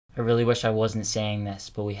I really wish I wasn't saying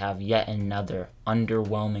this, but we have yet another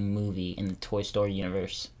underwhelming movie in the Toy Story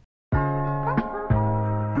universe.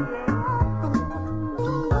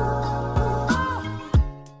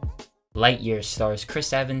 Lightyear stars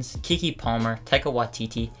Chris Evans, Keke Palmer, Taika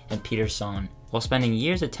Waititi, and Peter Sohn. While spending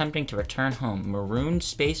years attempting to return home, marooned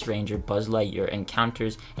Space Ranger Buzz Lightyear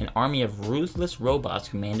encounters an army of ruthless robots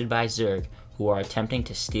commanded by Zurg, who are attempting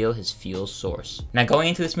to steal his fuel source. Now, going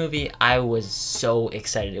into this movie, I was so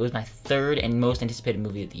excited. It was my third and most anticipated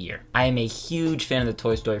movie of the year. I am a huge fan of the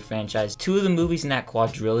Toy Story franchise. Two of the movies in that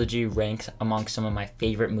quadrilogy ranks among some of my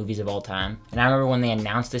favorite movies of all time. And I remember when they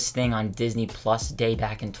announced this thing on Disney Plus Day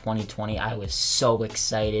back in 2020, I was so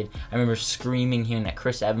excited. I remember screaming, hearing that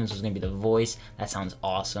Chris Evans was going to be the voice. That sounds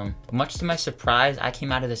awesome. But much to my surprise, I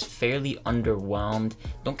came out of this fairly underwhelmed.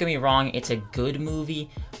 Don't get me wrong, it's a good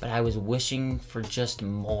movie, but I was wishing for just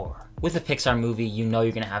more. With a Pixar movie, you know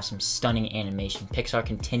you're gonna have some stunning animation. Pixar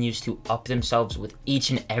continues to up themselves with each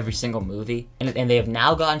and every single movie, and they have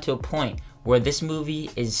now gotten to a point where this movie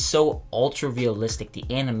is so ultra realistic. The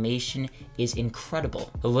animation is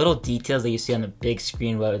incredible. The little details that you see on the big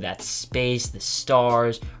screen, whether that's space, the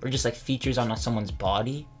stars, or just like features on someone's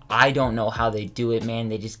body, I don't know how they do it, man.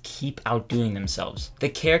 They just keep outdoing themselves. The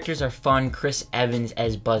characters are fun. Chris Evans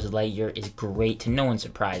as Buzz Lightyear is great, to no one's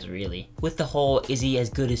surprise, really. With the whole, is he as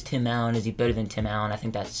good as Tim Allen? Is he better than Tim Allen? I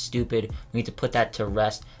think that's stupid. We need to put that to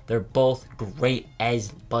rest. They're both great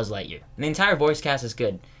as Buzz Lightyear. And the entire voice cast is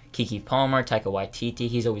good. Keke Palmer, Taika Waititi,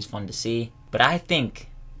 he's always fun to see. But I think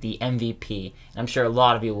the MVP, and I'm sure a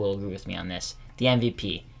lot of you will agree with me on this, the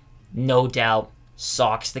MVP, no doubt,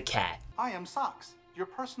 Socks the cat. I am Socks, your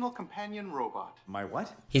personal companion robot. My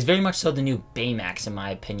what? He's very much so the new Baymax, in my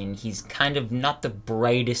opinion. He's kind of not the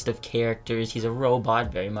brightest of characters. He's a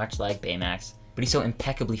robot, very much like Baymax. But he's so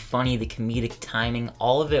impeccably funny, the comedic timing,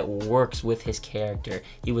 all of it works with his character.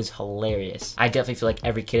 He was hilarious. I definitely feel like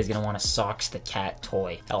every kid is going to want a Socks the Cat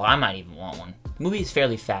toy. Hell, I might even want one. The movie is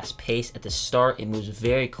fairly fast-paced. At the start, it moves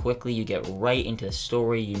very quickly. You get right into the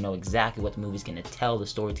story. You know exactly what the movie's going to tell, the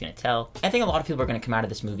story it's going to tell. I think a lot of people are going to come out of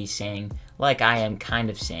this movie saying, like I am kind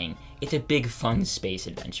of saying, it's a big, fun space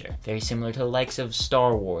adventure. Very similar to the likes of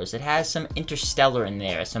Star Wars. It has some Interstellar in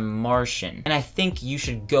there, some Martian. And I think you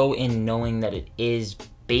should go in knowing that it is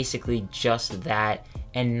basically just that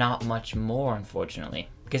and not much more, unfortunately.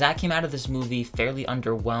 Because I came out of this movie fairly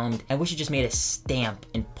underwhelmed. I wish it just made a stamp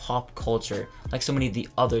in pop culture like so many of the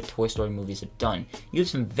other Toy Story movies have done. You have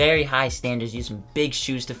some very high standards, you have some big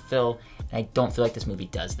shoes to fill, and I don't feel like this movie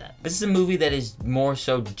does that. This is a movie that is more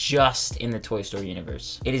so just in the Toy Story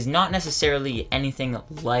universe. It is not necessarily anything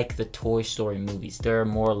like the Toy Story movies. They're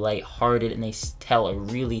more lighthearted and they tell a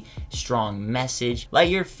really strong message.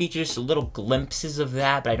 Lightyear features little glimpses of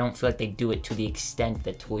that, but I don't feel like they do it to the extent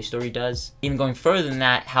that Toy Story does. Even going further than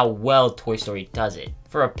that, how well Toy Story does it.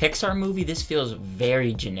 For a Pixar movie, this feels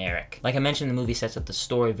very generic. Like I mentioned, the movie sets up the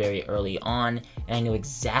story very early on, and I knew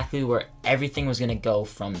exactly where everything was gonna go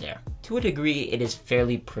from there. To a degree, it is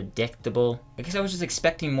fairly predictable, because I was just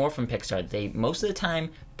expecting more from Pixar. They, most of the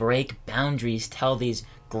time, break boundaries, tell these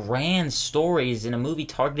grand stories in a movie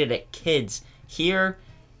targeted at kids. Here,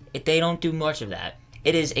 they don't do much of that.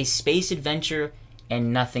 It is a space adventure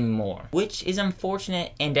and nothing more, which is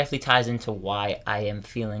unfortunate and definitely ties into why I am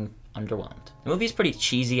feeling underwhelmed. The movie is pretty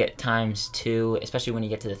cheesy at times too, especially when you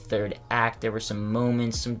get to the third act. There were some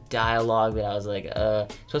moments, some dialogue that I was like,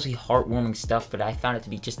 supposed to be heartwarming stuff, but I found it to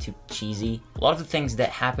be just too cheesy. A lot of the things that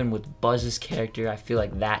happen with Buzz's character, I feel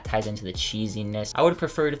like that ties into the cheesiness. I would have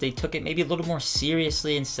preferred if they took it maybe a little more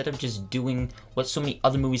seriously instead of just doing what so many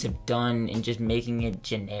other movies have done and just making it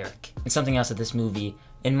generic. And something else that this movie,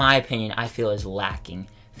 in my opinion, I feel is lacking: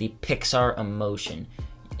 the Pixar emotion.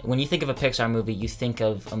 When you think of a Pixar movie, you think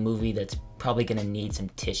of a movie that's probably going to need some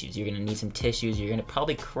tissues. You're going to need some tissues. You're going to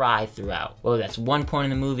probably cry throughout. Whether that's one point in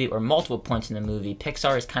the movie or multiple points in the movie,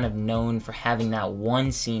 Pixar is kind of known for having that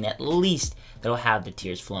one scene at least that'll have the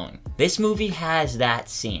tears flowing. This movie has that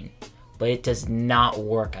scene, but it does not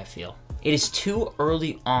work, I feel. It is too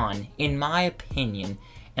early on, in my opinion,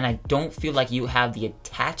 and I don't feel like you have the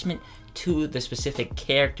attachment to the specific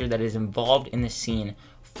character that is involved in the scene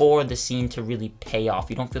for the scene to really pay off.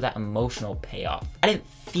 You don't feel that emotional payoff. I didn't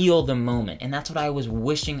feel the moment, and that's what I was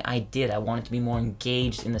wishing I did. I wanted to be more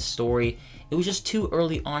engaged in the story. It was just too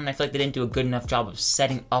early on, and I feel like they didn't do a good enough job of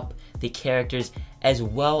setting up the characters as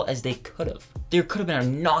well as they could have. There could have been a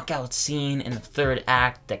knockout scene in the third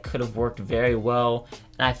act that could have worked very well,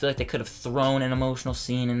 and I feel like they could have thrown an emotional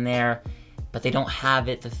scene in there. but they don't have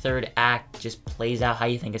it. The third act just plays out how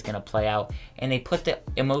you think it's gonna play out. And they put the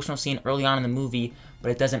emotional scene early on in the movie,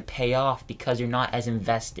 but it doesn't pay off because you're not as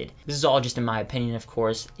invested. This is all just in my opinion, of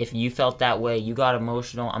course. If you felt that way, you got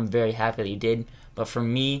emotional, I'm very happy that you did. But for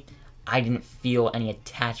me, I didn't feel any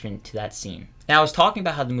attachment to that scene. Now, I was talking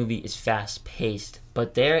about how the movie is fast-paced,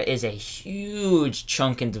 but there is a huge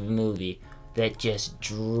chunk into the movie that just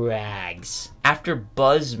drags. After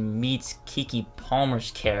Buzz meets Keke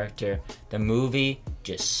Palmer's character, the movie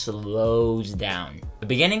just slows down. The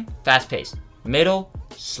beginning, fast-paced. Middle,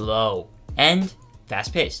 slow. End,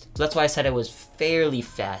 fast-paced. So that's why I said it was fairly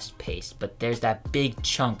fast-paced, but there's that big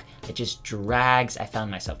chunk that just drags. I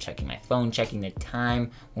found myself checking my phone, checking the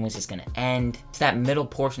time, when was this gonna end. It's that middle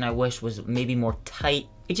portion I wish was maybe more tight.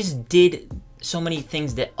 It just did so many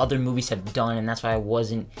things that other movies have done, and that's why I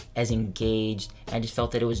wasn't as engaged. I just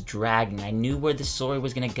felt that it was dragging. I knew where the story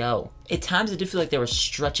was gonna go. At times, I did feel like they were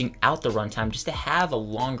stretching out the runtime just to have a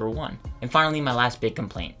longer one. And finally, my last big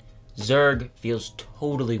complaint. Zurg feels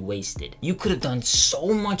totally wasted. You could have done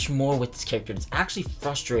so much more with this character. It's actually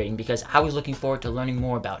frustrating because I was looking forward to learning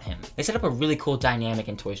more about him. They set up a really cool dynamic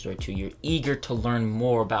in Toy Story 2. You're eager to learn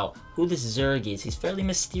more about who this Zurg is. He's fairly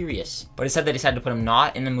mysterious. But instead they decided to put him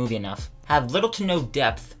not in the movie enough, have little to no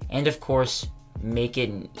depth, and of course, make it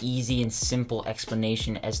an easy and simple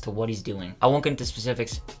explanation as to what he's doing. I won't get into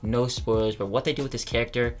specifics, no spoilers, but what they do with this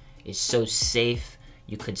character is so safe.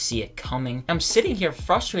 You could see it coming. I'm sitting here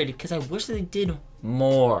frustrated because I wish that they did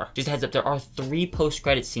more. Just a heads up, there are 3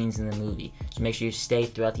 post-credit scenes in the movie, so make sure you stay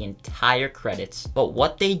throughout the entire credits. But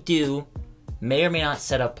what they do may or may not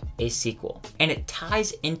set up a sequel, and it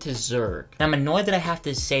ties into Zurg. And I'm annoyed that I have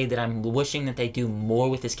to say that I'm wishing that they do more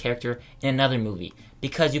with this character in another movie,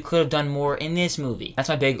 because you could have done more in this movie. That's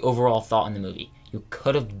my big overall thought in the movie. You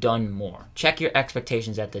could have done more. Check your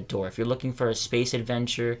expectations at the door. If you're looking for a space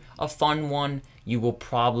adventure, a fun one, you will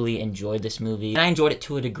probably enjoy this movie. And I enjoyed it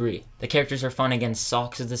to a degree. The characters are fun, again,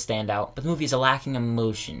 Socks is the standout, but the movie is lacking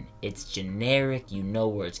emotion. It's generic, you know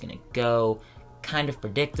where it's gonna go, kind of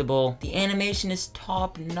predictable. The animation is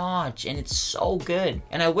top notch, and it's so good.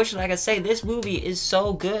 And I wish that I could say this movie is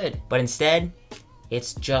so good, but instead,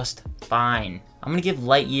 it's just fine. I'm gonna give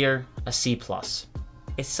Lightyear a C+.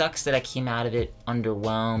 It sucks that I came out of it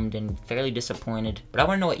underwhelmed and fairly disappointed, but I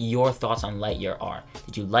want to know what your thoughts on Lightyear are.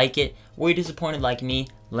 Did you like it? Were you disappointed like me?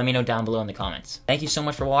 Let me know down below in the comments. Thank you so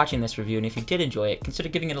much for watching this review, and if you did enjoy it, consider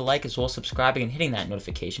giving it a like as well as subscribing and hitting that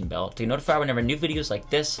notification bell to get notified whenever new videos like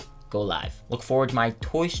this go live. Look forward to my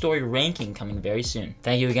Toy Story ranking coming very soon.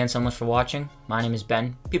 Thank you again so much for watching. My name is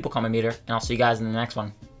Ben, people call me Meter, and I'll see you guys in the next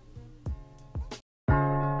one.